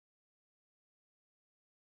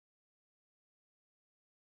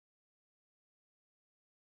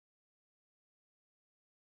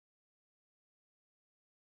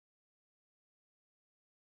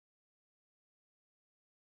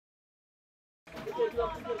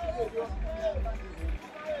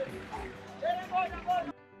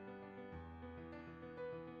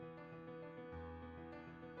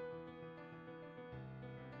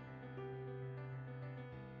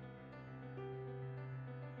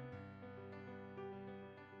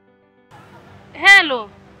Hello.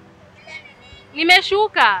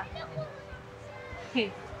 Nimeshuka.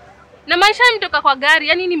 Na maisha nimetoka kwa gari,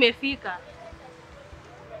 yani nimefika.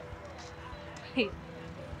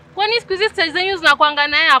 Kwani siku hizi stage zenyu zinakuanga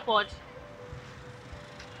na airport?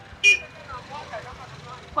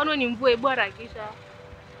 Kwani ni mvua hebu harakisha.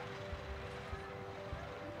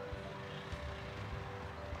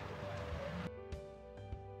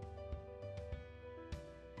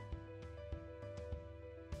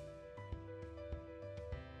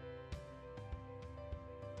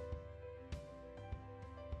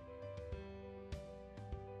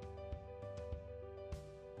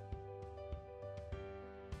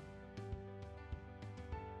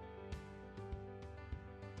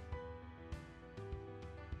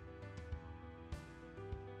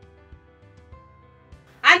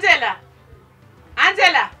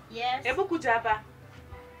 Angela. Yes. Hebu kuja hapa.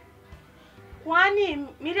 Kwani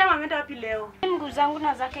Miriam ameenda wapi leo? Nguo zangu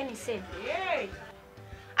na zake ni same. Hey.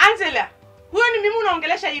 Angela, huyo ni mimi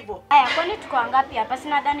unaongelesha hivyo? Haya, kwani tuko wangapi hapa?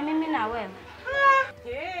 Sina dani mimi na wewe.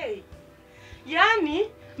 Hey.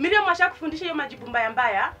 Yaani Miriam ashakufundisha hiyo majibu mbaya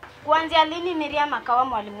mbaya? Kuanzia lini Miriam akawa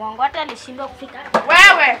mwalimu wangu? Hata alishindwa kufika.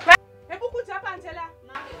 Wewe. Hebu kuja hapa Angela.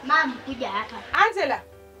 Mama, kuja hapa. Angela.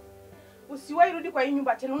 Usiwahi rudi kwa hii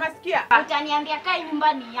nyumba tena, unasikia? Utaniambia kai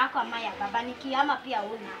nyumba ni yako ama ya baba, nikiama pia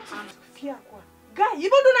una. Sikia kwa. Gai,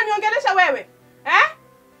 hivyo ndo unaniongelesha wewe? Eh?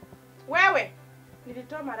 Wewe.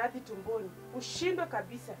 Nilitoa maradhi tumboni. Ushindwe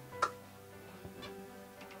kabisa.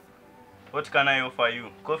 What can I offer you?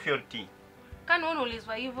 Coffee or tea? Kani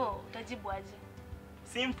unaulizwa hivyo, utajibu aje?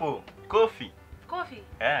 Simple. Coffee. Coffee?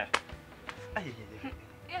 Eh.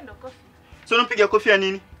 Hiyo ndo coffee. So unapiga coffee ya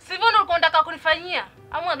nini? Sivyo ndo ulikuwa unataka kunifanyia?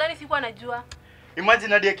 Ama nadhani sikuwa najua.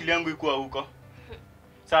 Imagine hadi akili yangu iko huko.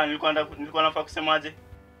 Sasa nilikuwa nafaa kusemaje?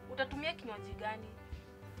 Utatumia kinywaji gani?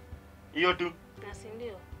 Hiyo tu. Na si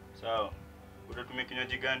ndio? Sawa. Utatumia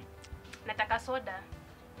kinywaji gani? Nataka soda.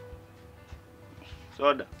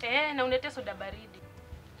 Soda. Na unete soda baridi.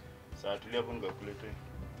 Sawa, tulia hapo nikakuletea.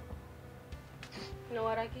 Na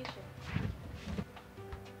uharakishe.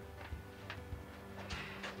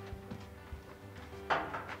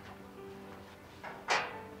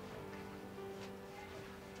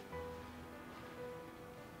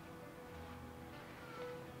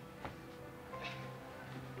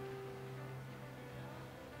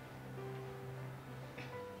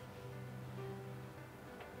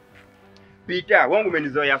 Peter, wangu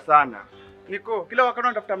umenizoea sana. Niko, kila wakati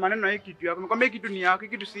unatafuta maneno na hii kitu yako. Nikwambia hii kitu ni yako, hii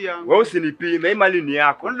kitu si yangu. Wewe usinipime, hii mali ni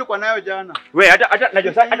yako. Wewe nilikuwa nayo jana. Wewe hata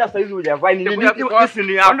najua hata sasa hizi hujavai ni nini? Hii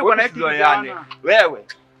ni yako. Nilikuwa na kitu jana. Wewe.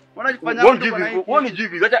 Unajifanya wewe ni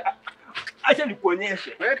jivi. Acha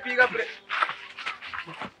nikuonyeshe. Wewe piga break.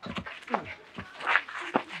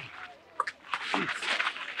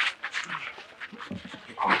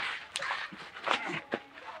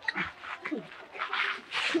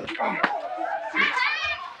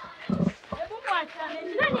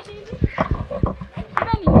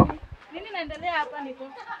 Nini naendelea hapa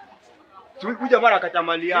niko? Tulikuja mara kata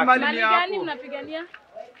mali yako. Mali gani mnapigania?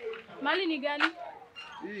 Mali ni gani?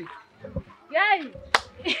 Hii. Gai.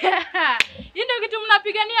 Hii ndio kitu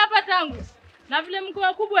mnapigania hapa tangu. Na vile mko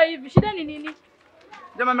wakubwa hivi, shida ni nini?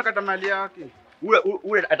 Jamaa amekata mali yake.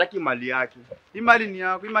 Ule hataki mali yake. Hii mali ni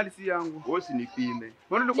yako, hii mali si yangu. Wewe usinipime.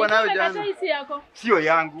 Wewe nilikuwa nayo jana. Hata hii si yako. Sio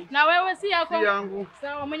yangu. Na wewe si yako. Si yangu.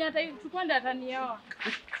 Sawa, mwenye atachukua ndiye atanioa.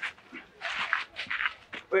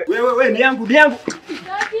 Wewe ni yangu, ni yangu.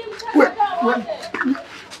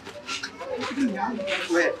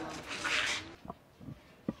 Wewe.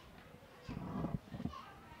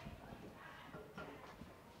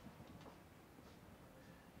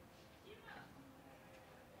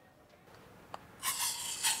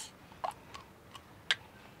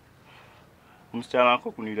 Msichana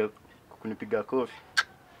wako kunipiga kofi.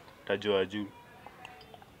 Utajua juu.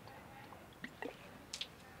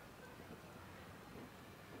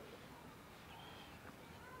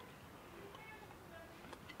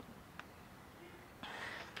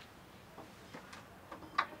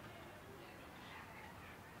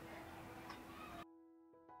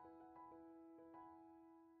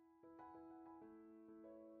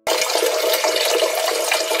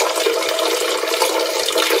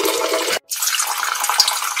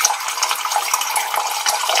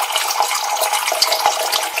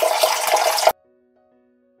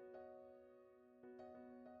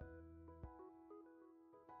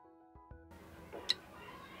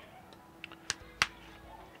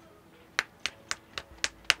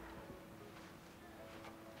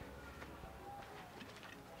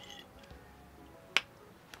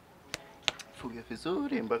 Piga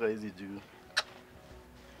vizuri mpaka hizi juu.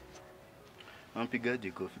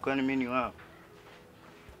 Nampigaje kofi? Kwani mimi ni wao?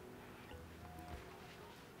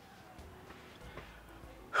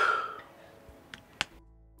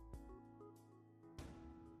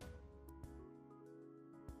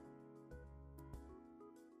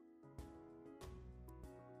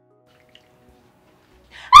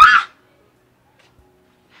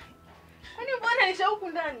 Kwani mbona nisha huku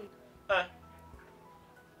ndani?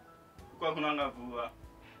 Kwa kuna ngavua.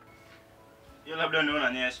 Hiyo labda ndio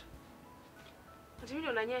unanyesha. Ati mimi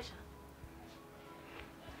unanyesha?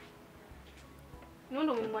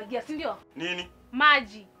 Ndio umemwagia, si ndio? Nini?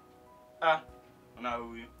 Maji. Na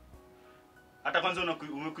huyu. Hata kwanza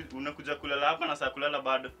unakuja kulala hapa na saa kulala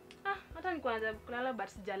bado. Hata nilikuwa naanza kulala but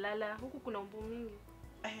sijalala. Huku kuna umbu mingi.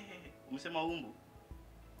 Umesema umbu?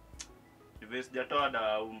 Hivi sijatoa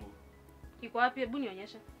dawa umbu. Iko wapi? Hebu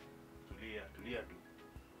nionyeshe. Tulia tu.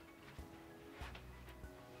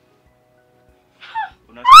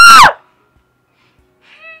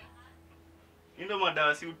 Ndio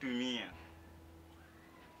madawa si utumia.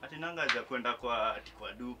 Ati nanga haja kwenda kwa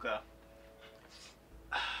duka.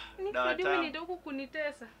 Mimi ndio huku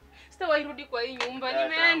kunitesa. Sitawahi rudi kwa hii nyumba,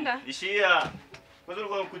 nimeenda. Ishia. Kwanza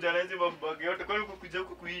ulikuwa unakuja na hizo mabagi yote, kwani ukuja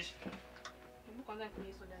huku kuishi? Hebu kwanza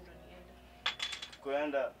kunywa soda ndo niende.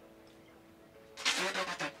 Kwenda.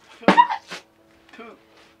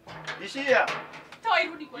 Ishia. Sitawahi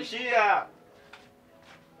rudi kwa hii. Ishia.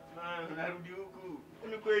 Unarudi huku.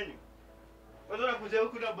 Ni kwenyu. Kwanza unakuja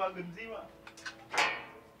huku na bag nzima.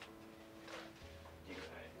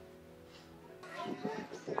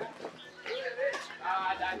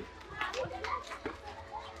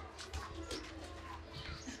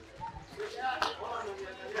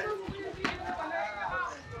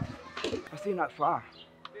 Sasa inafaa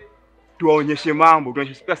tuwaonyeshe mambo,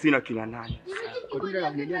 tuonyeshe pia sina kina nani. Kwa hiyo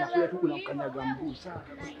na mgeni anakuja tu kuna mkanyaga mguu sana.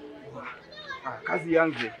 Kazi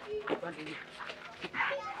yangu.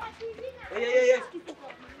 Hey.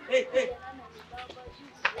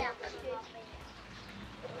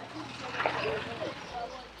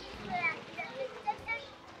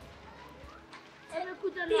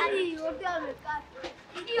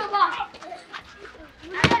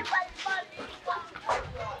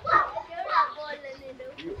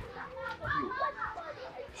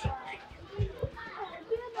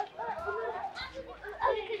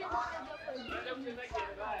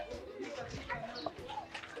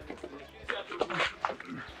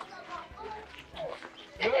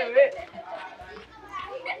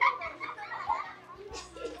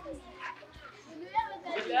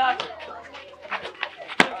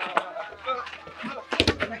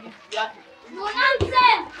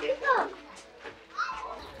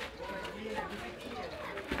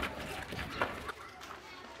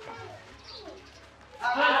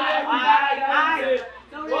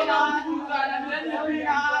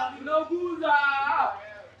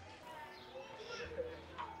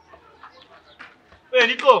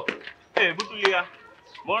 Niko. Butulia.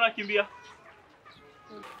 Mbona unakimbia?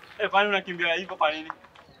 Kwani unakimbia hivyo kwa nini?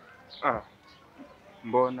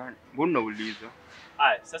 Mbona unauliza?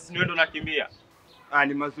 Sasa niwe ndo nakimbia.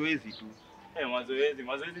 Ni mazoezi tu.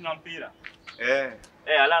 Mazoezi na mpira.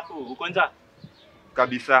 Alafu uko njaa?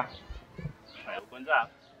 Kabisa. Uko njaa?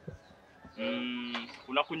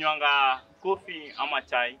 Unakunywanga kofi ama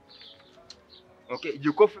chai? Okay,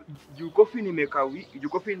 juu kofi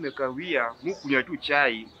nimekawia, kunywa tu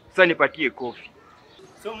chai. Sasa nipatie kofi.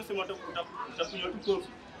 Sio msemo utakunywa tu kofi.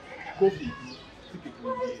 Kofi.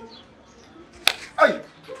 Ai!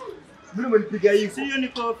 Mbona umenipiga hivi? Sio ni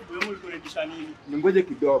kofi, wewe ulikuwa nini? Ningoje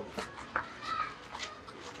kidogo.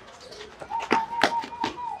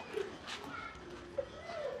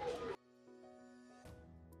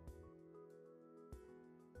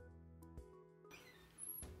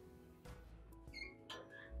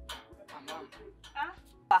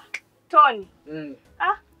 Tony.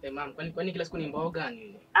 Mama, kwani kila siku ni mboga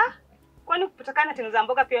nini? Kwani kupatikana tengeneza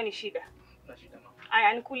mboga pia ni shida? Na shida mama.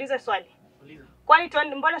 Aya, nikuulize swali. Uliza. Kwani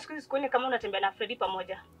Tony, mbona siku hizi sikuoni kama unatembea na Freddy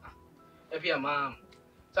pamoja? Pia mama.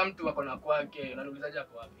 Sasa mtu wako na kwake, unaniulizaje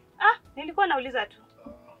hapo wapi? Nilikuwa nauliza tu.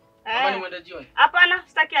 Kama ni mwenda jioni? Hapana,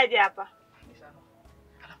 sitaki aje hapa. Ni sawa.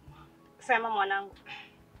 Alafu mama. Sema mwanangu.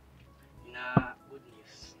 Nina good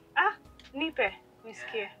news. Nipe,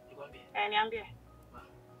 nisikie. Nikwambie. Niambie.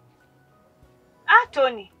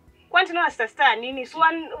 Tony. Kwani tunaona star nini? Si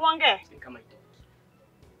uongee. Si kama itoki.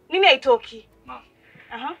 Nini haitoki? Mama.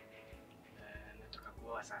 Nataka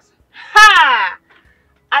kuoa sasa.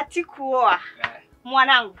 Ati kuoa.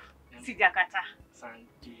 Mwanangu, sijakataa.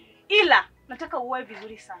 Asante. Ila nataka uoe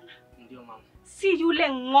vizuri sana. Ndio mama. Si yule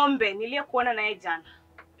ng'ombe niliyekuona naye jana.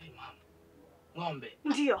 Mama. Ng'ombe.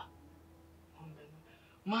 Ndio. Ng'ombe.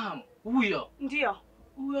 Mam, huyo. Ndio.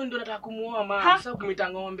 Huyo ndio nataka kumuoa mam. Ha? Sasa kumita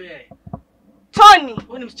ng'ombe. Tony,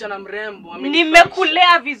 Wewe ni msichana mrembo.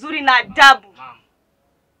 nimekulea vizuri na adabu. Mam.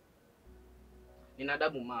 Nina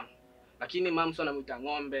adabu mam. Lakini mam sio anamuita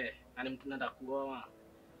ng'ombe. Na ni mtu nataka kuoa.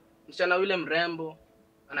 Msichana yule mrembo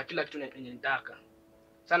ana kila kitu yenye nataka.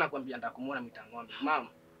 Sana kwambia nataka kumuona mita ng'ombe. Mam.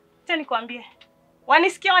 Acha nikwambie.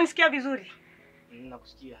 Wanisikia vizuri?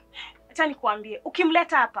 Nakusikia. Acha nikwambie,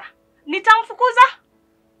 ukimleta hapa, nitamfukuza.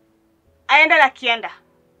 Aende na kienda.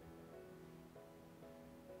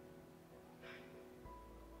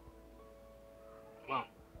 Mam.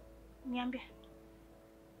 Niambie.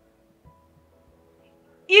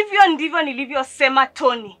 Hivyo ndivyo nilivyosema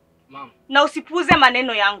Tony. Mam. Na usipuuze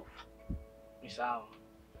maneno yangu. Ni sawa.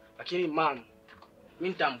 Lakini mam, mimi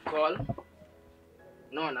nitamcall.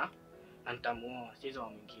 Naona na nitamuoa sizo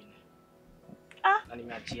mwingine. Na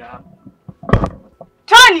nimeachia hapo.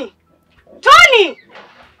 Tony! Tony!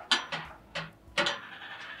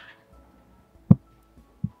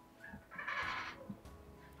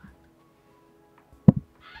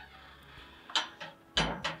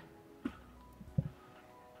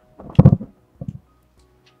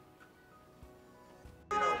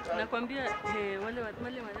 Nakwambia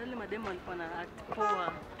wale mademo walikuwa na act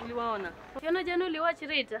poa. Uliwaona? Ukiona jana uliwatch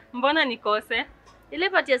Rita? Mbona nikose? Ile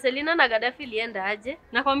party ya Selina na Gaddafi ilienda aje?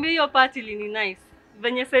 Nakwambia hiyo party ni nice.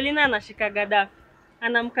 Venye Selina anashika Gaddafi,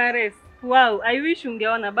 anamkaresi. Wow, I wish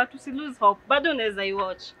ungeona but usi lose hope. Bado unaweza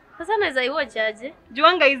iwatch. Sasa naweza iwatch aje?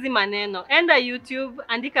 Juanga hizi maneno. Enda YouTube,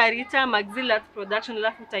 andika Rita Maxillat Production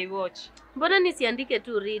alafu utaiwatch. Mbona nisiandike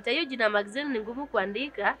tu Rita? Hiyo jina Maxil ni ngumu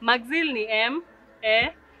kuandika. Maxil ni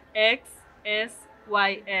M-A-X-S-Y-L.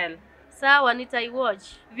 Sawa, nitaiwatch.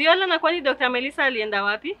 Viola, na kwani Dr. Melissa alienda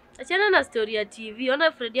wapi? Achana na story ya TV.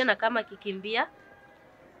 Ona Freddy ana kama kikimbia.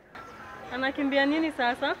 Anakimbia nini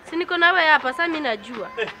sasa? Si niko nawe hapa, sasa mimi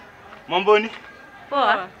najua. Mamboni?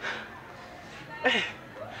 Poa.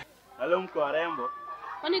 Halo mko warembo?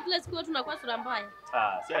 Kwani kila siku tunakuwa sura mbaya?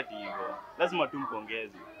 Si ati hivyo. Lazima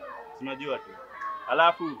tumpongeze. Unajua tu.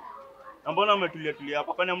 Alafu mbona umetulia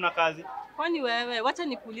hapa? Kwani hamna kazi? Kwani wewe, wacha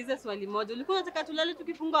nikuulize swali moja. Ulikuwa unataka tulale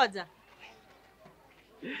tukifungoja?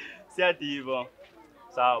 Si ati hivyo.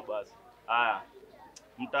 Sawa basi. Haya.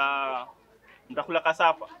 Mtakula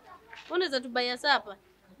kasapa? Unaweza tubaya sapa?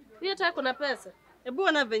 Wewe hata kuna pesa? Hebu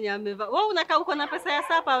ona venye amevaa. Wewe unakaa uko na pesa ya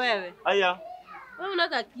sapa wewe? Aya. Wewe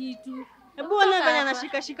unaka kitu. Hebu ona venye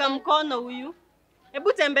anashika mkono huyu.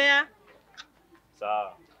 Hebu tembea.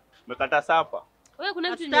 Sawa. Umekata sapa? Wewe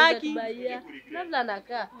kuna mtu unaweza tubaya. Labda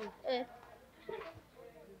anakaa.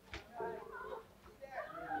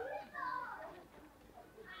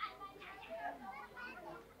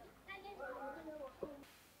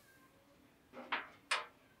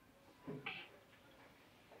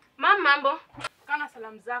 Mambo. Kana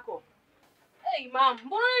salamu zako. Hey mam,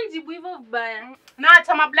 mbona unijibu hivyo vibaya? Na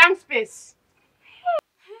hata ma blank space.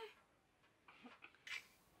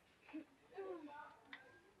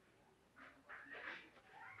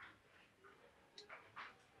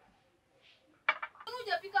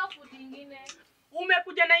 Hujapika food nyingine.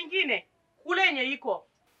 Umekuja na ingine? Kule yenye iko.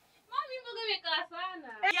 Mami mboga imekaa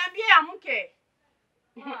sana. Niambie amke.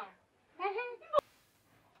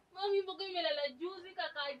 Mami mboga imelala juzi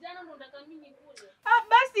kaka jana ndo nataka mimi nikule.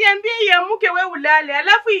 Basi niambie iamke wewe ulale,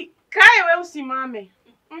 alafu ikae wewe usimame.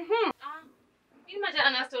 Mimi majana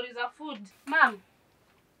na stories za food.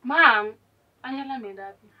 Mam, Angela ameenda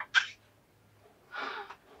wapi?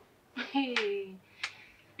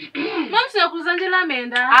 Mam, sina kuuliza Angela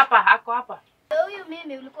ameenda. Hapa, ako hapa. Huyu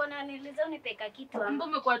mimi ulikuwa unaniuliza unipeka kitu hapa.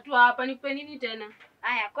 Mbona umekuwa tu hapa nikupe nini tena?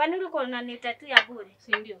 Haya, kwani ulikuwa unaniita tu ya bure?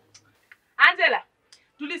 Si ndio? Angela,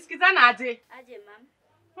 tulisikizana aje? Aje mama.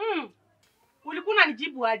 Ulikuwa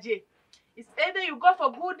unanijibu aje? It's either you go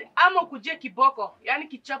for good ama ukuje kiboko, yani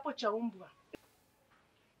kichapo cha umbwa.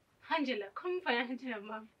 Angela, kumfanya Angela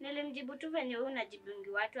mama. Nilimjibu tu venye wewe unajibungi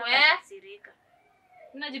watu We? akasirika.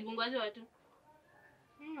 Unajibungaje watu?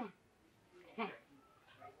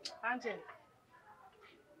 Angela,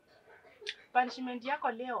 punishment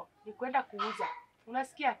yako leo ni kwenda kuuza.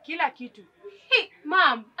 Unasikia kila kitu.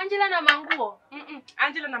 Mam, Angela na manguo.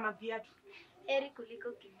 Angela na maviatu. Heri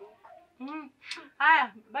kuliko kiboko.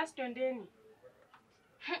 Haya, basi twendeni.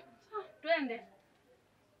 Twende.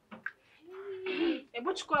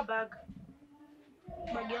 Hebu chukua bag.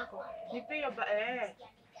 Bag yako. Nipe hiyo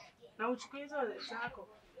na uchukue hizo zako.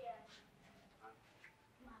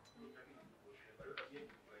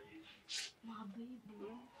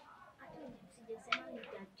 Mabibi. Hata sijasema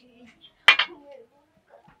nitajui.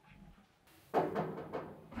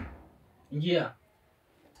 Ingia.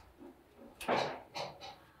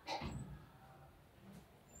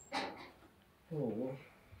 Oh,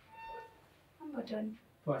 Mambo Tony.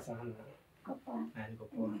 poa sana. Kopa. Niko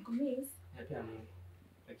poa. Nimekumiss. Pia mimi.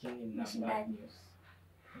 Lakini nina Nashindaje? bad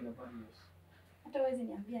news. Hata huwezi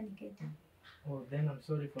niambia niketi. Oh, then I'm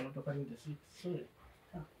sorry for not offering the seat. Sorry.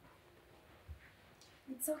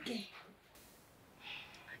 It's okay.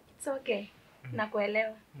 It's okay.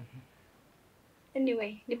 Nakuelewa.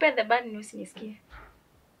 Anyway, nipe the bad news nisikie.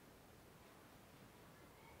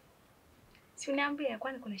 Si uniambie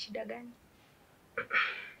kwani kuna shida gani?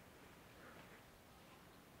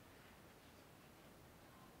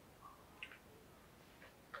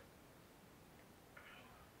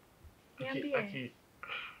 Niambie.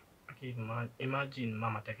 Okay, imagine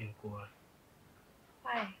mama hataki nikuoe.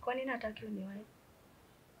 Why? Kwa nini hataki unioe?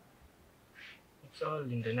 It's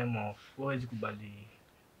all in the name of huwezi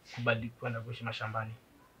kubali kwenda kuishi mashambani.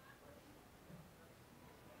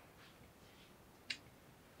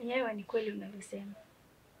 Yenyewe ni kweli unavyosema.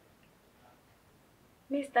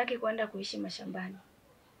 Mimi sitaki kwenda kuishi mashambani.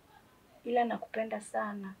 Ila nakupenda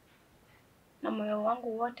sana. Na moyo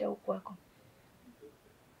wangu wote uko kwako.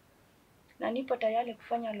 Na nipo tayari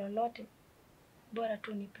kufanya lolote. Bora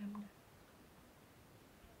tu nipe muda.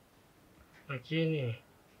 Lakini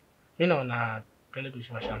mimi naona twende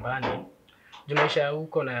tuishi mashambani. Maisha ya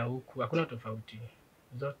huko na ya huku hakuna tofauti.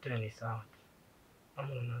 Zote ni sawa.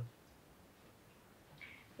 Amuna.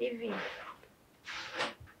 Hivi.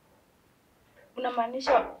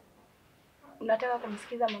 Unamaanisha unataka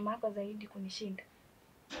kumsikiza mama yako zaidi kunishinda?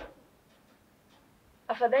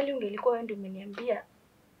 Afadhali ungelikuwa wewe ndio umeniambia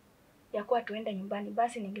ya kuwa tuende nyumbani,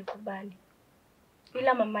 basi ningekubali.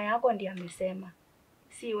 Ila mama yako ndiye amesema,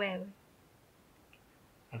 si wewe.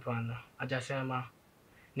 Hapana, hajasema.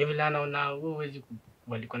 Ni vile anaona wewe huwezi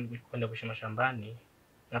kubali kwenda kuishi mashambani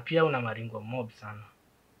na pia una maringo mob sana.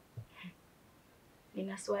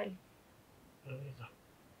 Nina swali. Unaweza.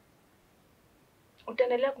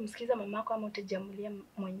 Utaendelea kumsikiza mama yako ama utajiamulia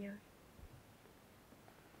mwenyewe?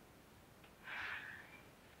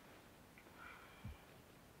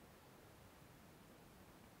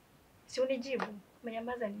 Si unijibu,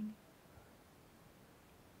 umenyamaza nini?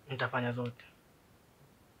 Nitafanya zote.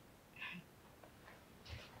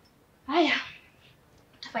 Haya.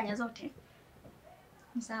 Utafanya zote.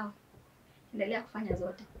 Ni sawa. Endelea kufanya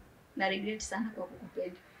zote. Na regret sana kwa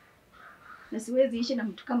kukupenda. Na siwezi ishi na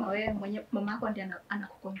mtu kama wewe mwenye mama yako ndiye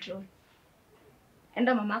anakucontrol.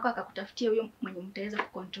 Enda mama yako akakutafutia huyo mwenye mtaweza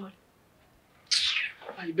kucontrol.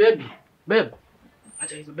 Ai babe.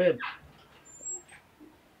 Acha hizo babe.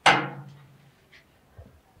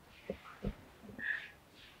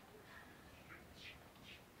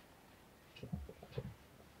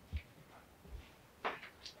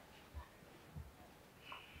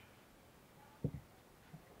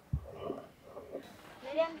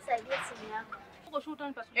 Nisaidie simu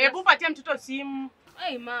yako. Hebu patia mtoto simu.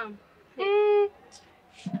 Hey mom.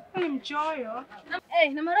 Ni mchoyo.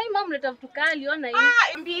 Na mara hii mom mleta vitu kali, ona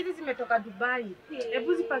hii. Mbi hizi zimetoka Dubai.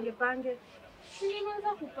 Hebu zipange. Nimeanza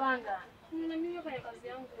kupanga. Na mimi fanya kazi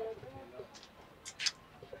yangu.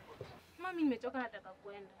 Mami nimechoka nataka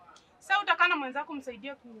kwenda. Sasa utakaa na mwenzako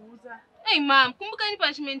msaidie kuuza. Hey mom, kumbuka ni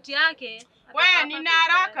punishment yake. Wewe nina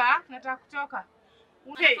haraka, nataka kutoka.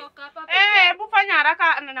 Hebu fanya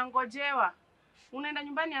haraka na ngojewa. Unaenda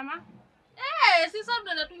nyumbani ama? Si sasa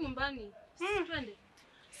tunaenda tu nyumbani. Twende.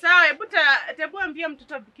 Sawa, hebu ambia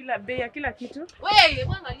mtoto kila bei ya kila kitu. Wewe,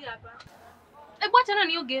 hebu angalia hapa. Hebu achana na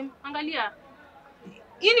hiyo game. Angalia.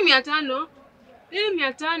 Hii ni 500. Hii ni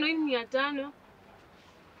 500, hii ni 500.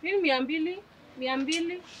 Hii ni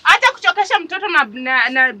 200. Acha kuchokesha mtoto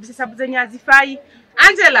na hesabu zenye hazifai.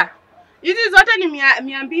 Angela, hizi zote ni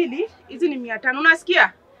 200, hizi ni 500.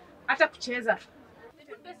 Unasikia? Acha kucheza.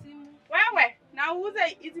 Nipe simu. Wewe, na uuze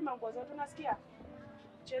hizi mango zote, unasikia?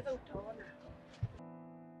 Cheza utaona.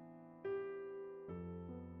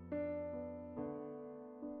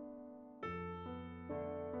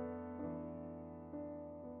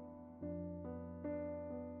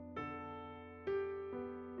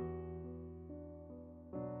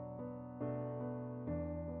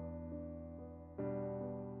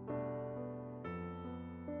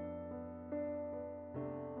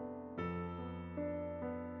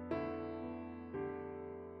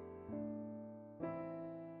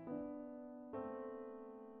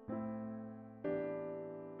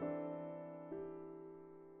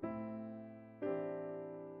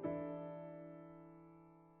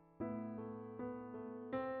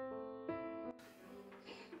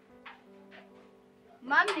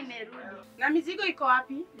 Mami nimerudi. Na mizigo iko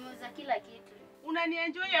wapi? Nimeuza kila kitu.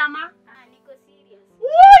 Unanienjoy ama? Niko serious.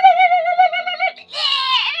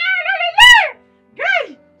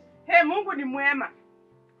 Hey, Mungu ni mwema.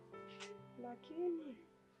 Lakini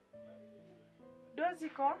dozi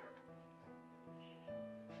iko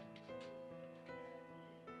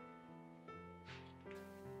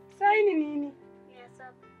sai ni nini?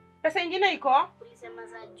 700. Pesa ingine iko? Ulisema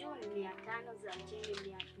za juu ni 500, za chini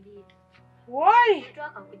 200. Woi, Mtu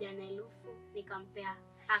akakuja na 1000 nikampea.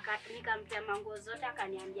 Nikampea mango zote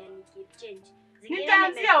akaniambia nikichange.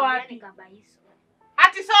 Nitaanzia wapi? Nikabaiso.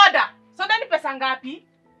 Ati soda. Soda ni pesa ngapi?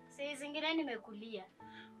 Si zingine nimekulia.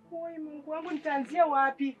 Woi, Mungu wangu nitaanzia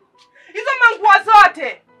wapi? Hizo manguo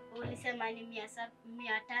zote. Ulisema ni 500,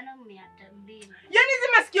 200. Yaani hizi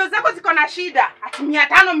masikio zako ziko na shida. Ati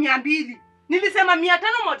 500, 200. Nilisema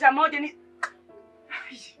 500 moja moja ni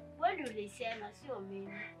Wewe ulisema sio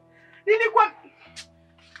mimi. nilikuwa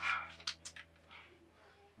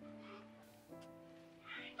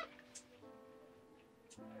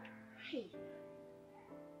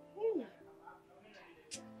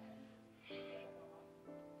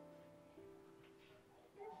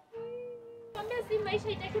Si maisha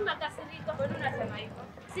itaki makasiriko. Mbona unasema hivyo?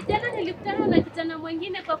 Si jana nilikutana na kijana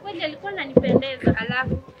mwingine, kwa kweli alikuwa ananipendeza.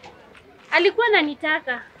 Alafu alikuwa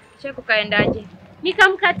ananitaka. Cheko kaendaje?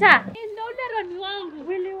 Nikamkataa. Ndio ule Roni wangu.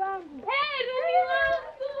 Wili wangu. Hey, Roni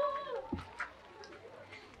wangu.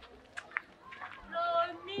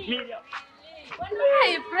 Roni. Miriam.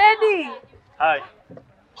 Hey, Freddy. Hi.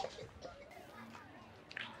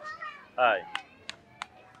 Hi.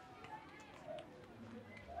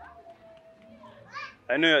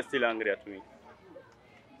 I know you're still angry at me,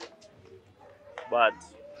 but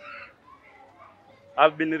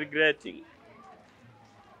I've been regretting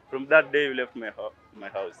from that day you left my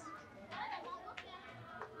house.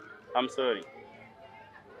 I'm sorry.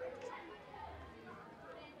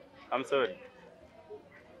 I'm sorry.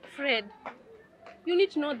 Fred, you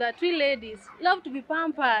need to know that we ladies love to be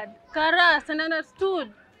pampered, caressed, and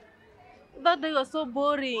understood. That day was so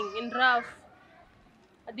boring and rough.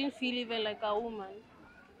 I didn't feel even like a woman.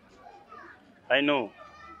 I know.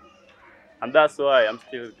 And that's why I'm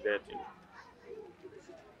still regretting.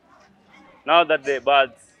 Now that the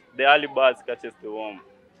early birds catches the worm.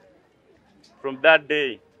 From that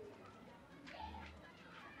day,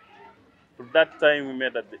 from that time we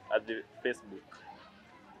met at the Facebook,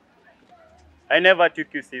 I never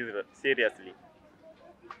took you seriously.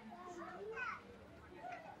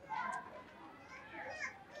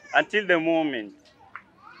 Until the moment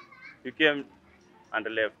you came and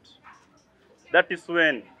left. That is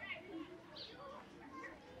when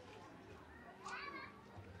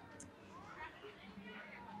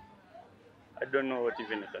I don't know what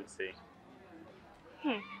even I can say.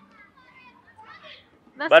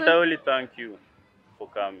 But I only thank you for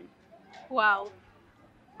coming. Wow.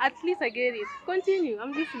 At least I get it. Continue.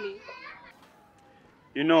 I'm listening.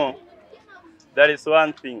 You know, there is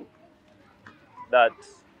one thing that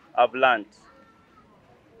I've learned.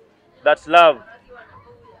 That love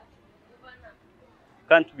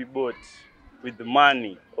can't be bought with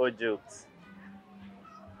money or jokes.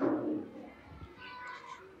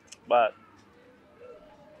 But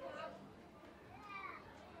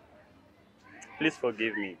please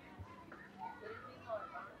forgive me.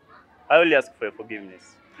 I only ask for your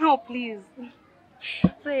forgiveness. Oh, please.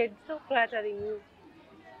 Fred, stop flattering me.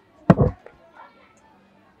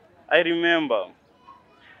 I remember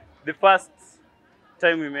the first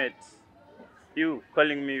time we met, you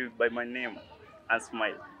calling me by my name and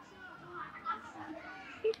smile.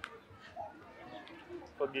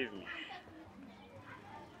 Forgive me.